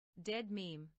Dead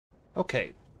meme.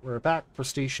 Okay, we're back for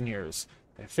Stationeers.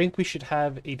 I think we should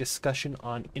have a discussion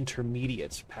on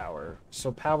intermediate power.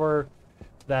 So power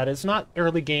that is not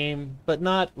early game, but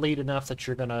not late enough that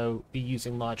you're going to be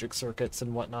using logic circuits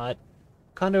and whatnot,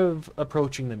 kind of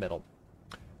approaching the middle.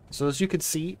 So as you can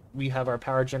see, we have our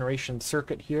power generation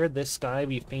circuit here. This guy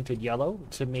we've painted yellow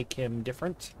to make him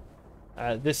different.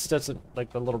 This doesn't,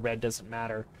 like the little red doesn't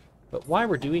matter. But why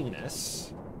we're doing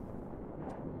this,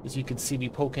 as you can see, we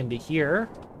poke into here,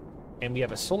 and we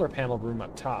have a solar panel room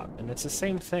up top, and it's the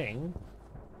same thing.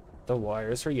 The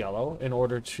wires are yellow in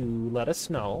order to let us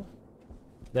know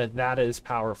that that is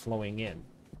power flowing in.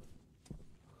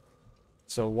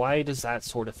 So why does that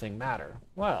sort of thing matter?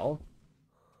 Well,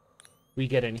 we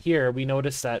get in here, we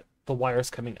notice that the wire's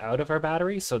coming out of our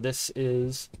battery, so this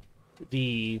is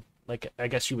the, like, I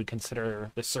guess you would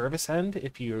consider the service end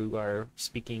if you are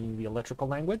speaking the electrical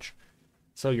language.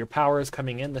 So your power is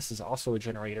coming in. This is also a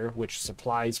generator, which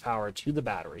supplies power to the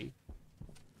battery.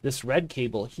 This red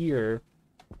cable here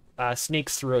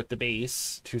snakes throughout the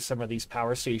base to some of these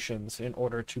power stations in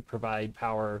order to provide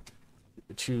power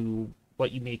to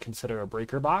what you may consider a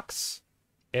breaker box,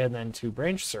 and then to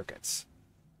branch circuits.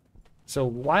 So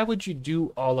why would you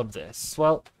do all of this?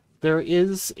 Well, there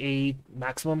is a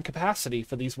maximum capacity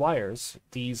for these wires.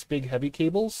 These big heavy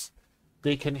cables,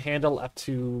 they can handle up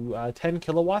to 10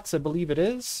 kilowatts, I believe it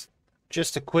is.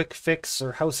 Just a quick fix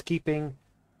or housekeeping.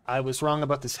 I was wrong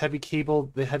about this heavy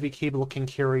cable. The heavy cable can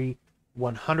carry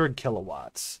 100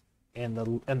 kilowatts, and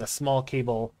the small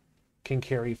cable can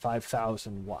carry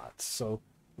 5,000 watts. So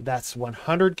that's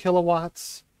 100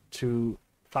 kilowatts to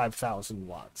 5,000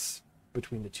 watts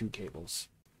between the two cables.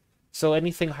 So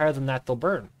anything higher than that, they'll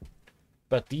burn.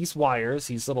 But these wires,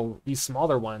 these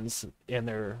smaller ones, and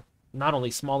they're not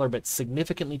only smaller, but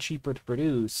significantly cheaper to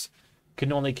produce,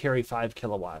 can only carry 5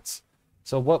 kilowatts.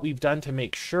 So what we've done to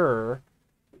make sure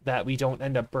that we don't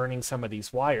end up burning some of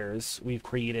these wires, we've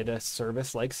created a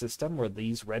service-like system where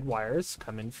these red wires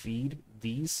come and feed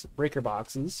these breaker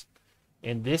boxes.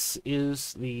 And this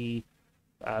is the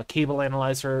cable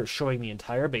analyzer showing the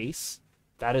entire base.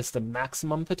 That is the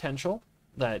maximum potential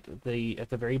that at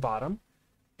the very bottom.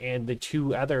 And the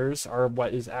two others are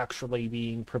what is actually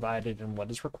being provided and what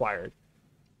is required.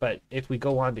 But if we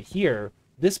go on to here,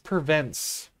 this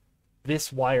prevents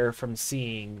this wire from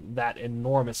seeing that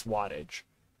enormous wattage.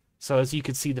 So as you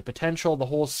can see, the potential, the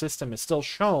whole system is still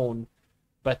shown,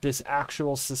 but this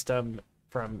actual system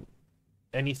from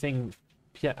anything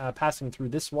passing through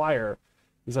this wire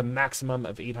is a maximum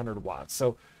of 800 watts.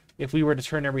 So if we were to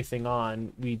turn everything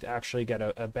on, we'd actually get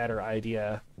a better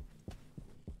idea.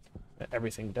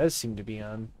 Everything does seem to be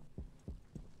on.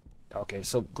 Okay,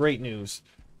 so great news.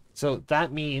 So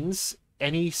that means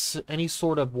any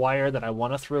sort of wire that I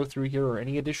want to throw through here, or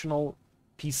any additional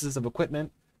pieces of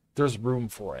equipment, there's room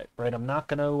for it, right? I'm not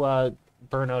going to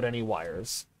burn out any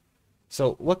wires.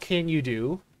 So what can you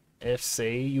do if,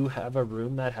 say, you have a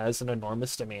room that has an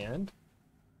enormous demand?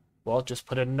 Well, just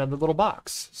put it in another little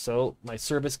box. So my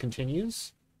service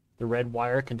continues, the red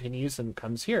wire continues and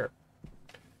comes here.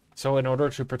 So in order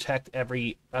to protect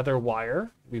every other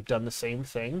wire, we've done the same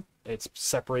thing. It's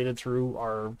separated through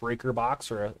our breaker box,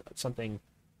 or something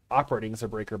operating as a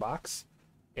breaker box.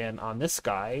 And on this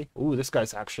guy, ooh, this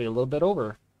guy's actually a little bit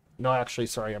over. No, actually,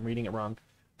 sorry, I'm reading it wrong.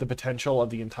 The potential of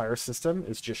the entire system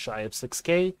is just shy of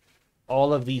 6K.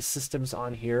 All of these systems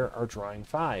on here are drawing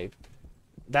 5.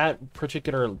 That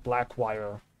particular black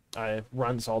wire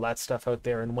runs all that stuff out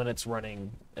there, and when it's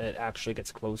running, it actually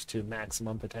gets close to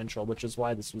maximum potential, which is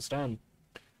why this was done.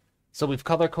 So we've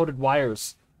color-coded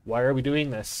wires. Why are we doing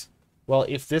this? Well,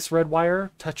 if this red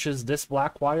wire touches this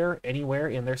black wire anywhere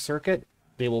in their circuit,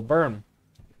 they will burn.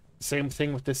 Same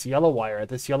thing with this yellow wire.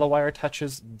 This yellow wire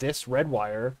touches this red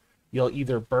wire, you'll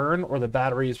either burn or the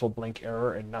batteries will blink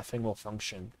error and nothing will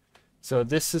function. So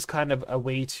this is kind of a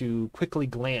way to quickly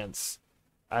glance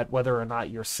at whether or not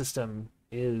your system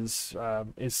is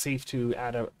safe to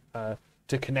add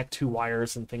to connect two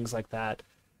wires and things like that.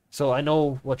 So I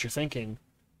know what you're thinking.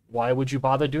 Why would you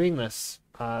bother doing this?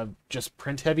 Just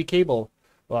print heavy cable.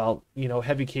 Well, you know,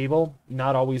 heavy cable,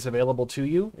 not always available to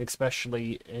you,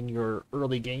 especially in your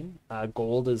early game.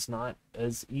 Gold is not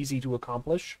as easy to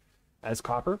accomplish as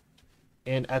copper.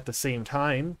 And at the same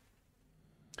time,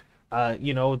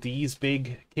 you know, these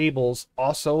big cables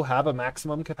also have a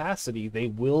maximum capacity. They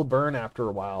will burn after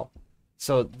a while.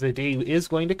 So the day is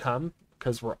going to come,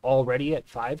 because we're already at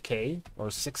 5K or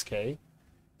 6K,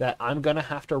 that I'm going to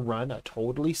have to run a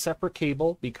totally separate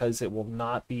cable because it will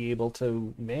not be able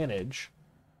to manage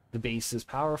the base's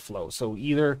power flow. So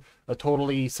either a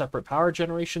totally separate power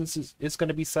generation is going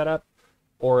to be set up,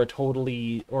 or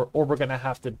or we're gonna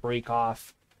have to break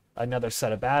off another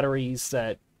set of batteries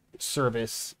that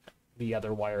service the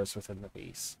other wires within the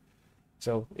base.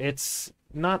 So it's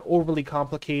not overly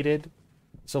complicated.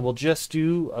 So we'll just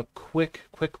do a quick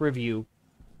review.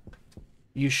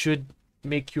 You should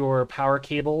make your power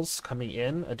cables coming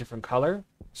in a different color.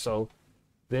 So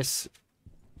this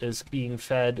is being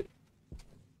fed,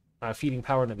 feeding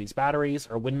power into these batteries.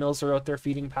 Our windmills are out there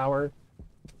feeding power.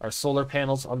 Our solar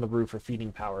panels on the roof are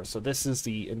feeding power. So this is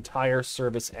the entire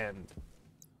service end.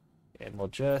 And we'll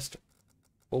just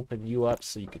open you up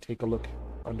so you can take a look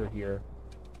under here.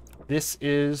 This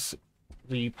is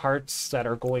the parts that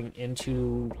are going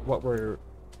into what we're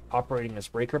operating as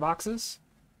breaker boxes.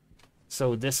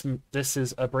 So this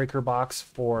is a breaker box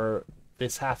for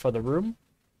this half of the room.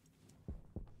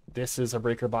 This is a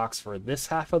breaker box for this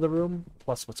half of the room,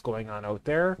 plus what's going on out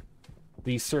there.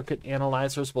 These circuit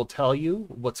analyzers will tell you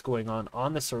what's going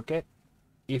on the circuit.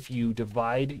 If you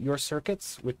divide your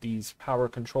circuits with these power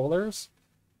controllers,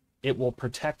 it will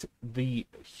protect the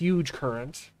huge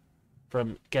current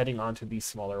from getting onto these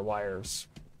smaller wires.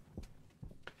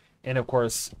 And of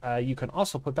course, you can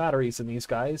also put batteries in these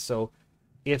guys, so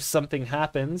if something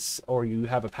happens or you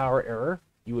have a power error,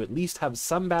 you at least have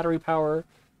some battery power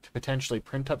to potentially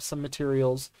print up some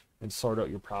materials and sort out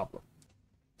your problem.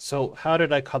 So how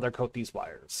did I color code these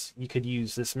wires? You could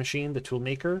use this machine, the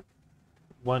Toolmaker,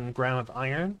 1 gram of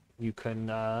iron. You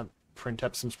can print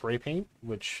up some spray paint,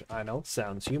 which I know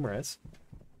sounds humorous.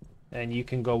 And you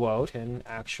can go out and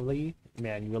actually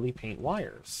manually paint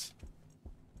wires,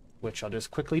 which I'll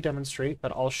just quickly demonstrate,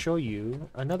 but I'll show you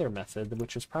another method,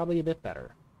 which is probably a bit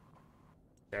better.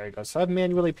 There you go. So I've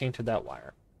manually painted that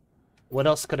wire. What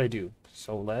else could I do?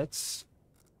 So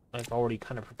I've already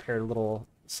kind of prepared a little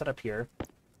setup here.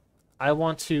 I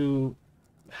want to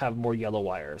have more yellow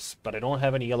wires, but I don't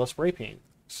have any yellow spray paint.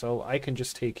 So I can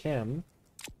just take him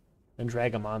and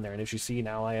drag him on there. And as you see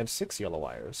now, I have 6 yellow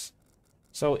wires.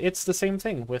 So it's the same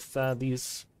thing with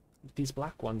these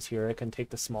black ones here. I can take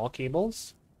the small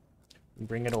cables and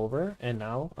bring it over, and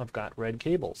now I've got red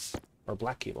cables, or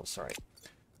black cables, sorry.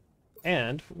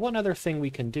 And one other thing we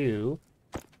can do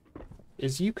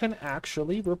is you can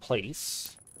actually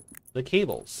replace the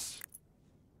cables.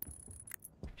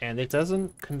 And it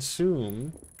doesn't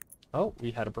consume... Oh,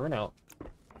 we had a burnout.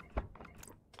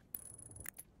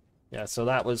 Yeah, so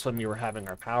that was when we were having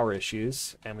our power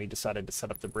issues, and we decided to set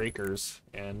up the breakers,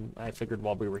 and I figured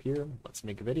while we were here, let's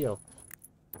make a video.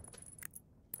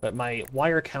 But my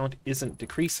wire count isn't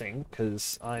decreasing,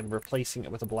 because I'm replacing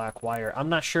it with a black wire. I'm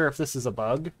not sure if this is a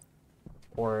bug,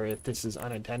 or if this is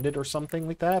unintended or something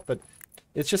like that, but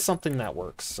it's just something that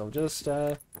works. So just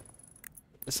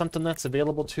something that's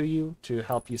available to you to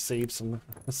help you save some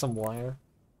wire.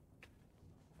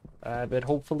 But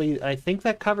hopefully, I think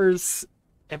that covers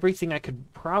everything I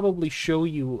could probably show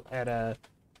you at an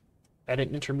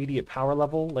intermediate power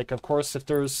level. Like, of course, if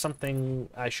there's something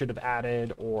I should have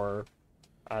added or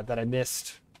that I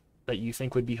missed that you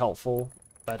think would be helpful.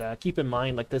 But keep in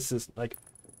mind, like, this is, like,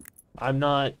 I'm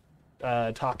not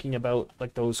talking about,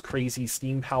 like, those crazy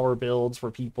steam power builds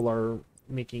where people are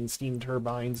making steam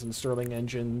turbines and Stirling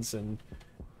engines and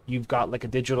you've got, like, a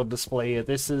digital display.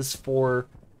 This is for,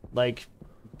 like,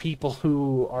 people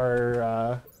who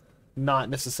are not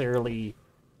necessarily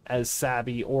as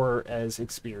savvy or as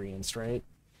experienced, right?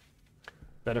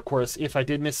 But of course, if I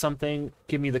did miss something,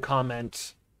 give me the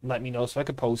comment, let me know so I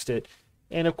could post it.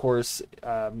 And of course,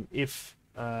 if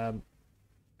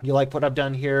you like what I've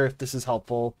done here, if this is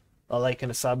helpful, a like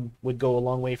and a sub would go a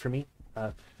long way for me.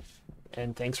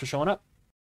 And thanks for showing up.